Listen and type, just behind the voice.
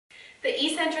The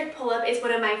eccentric pull-up is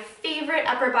one of my favorite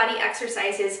upper body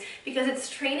exercises because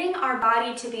it's training our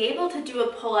body to be able to do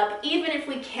a pull-up even if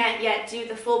we can't yet do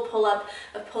the full pull-up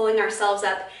of pulling ourselves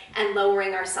up and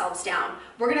lowering ourselves down.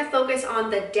 We're going to focus on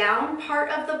the down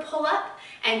part of the pull-up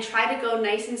and try to go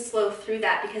nice and slow through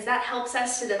that because that helps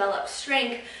us to develop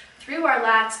strength through our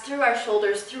lats, through our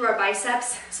shoulders, through our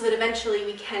biceps, so that eventually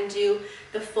we can do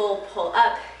the full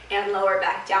pull-up and lower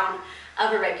back down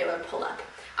of a regular pull-up.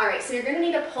 All right, so you're gonna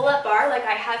need a pull-up bar like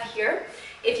I have here.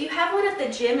 If you have one at the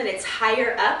gym and it's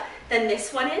higher up than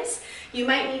this one is, you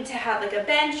might need to have like a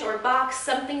bench or box,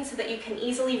 something so that you can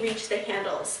easily reach the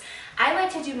handles. I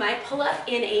like to do my pull-up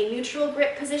in a neutral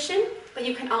grip position, but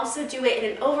you can also do it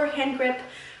in an overhand grip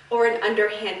or an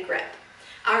underhand grip.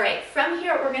 All right, from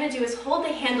here what we're gonna do is hold the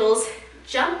handles,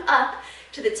 jump up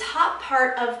to the top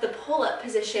part of the pull-up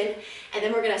position, and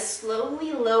then we're gonna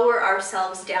slowly lower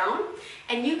ourselves down.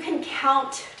 And you can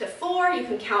count to 4, you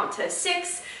can count to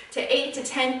 6, to 8, to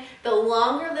 10. The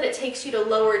longer that it takes you to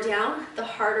lower down, the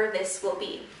harder this will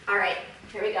be. All right,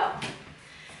 here we go.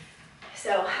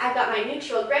 So I've got my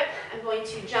neutral grip. I'm going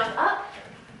to jump up,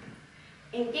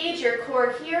 engage your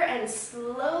core here, and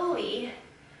slowly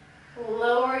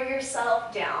lower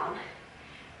yourself down.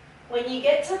 When you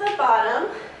get to the bottom,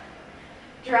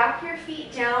 drop your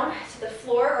feet down to the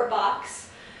floor or box,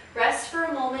 rest for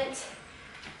a moment,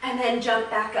 and then jump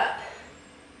back up.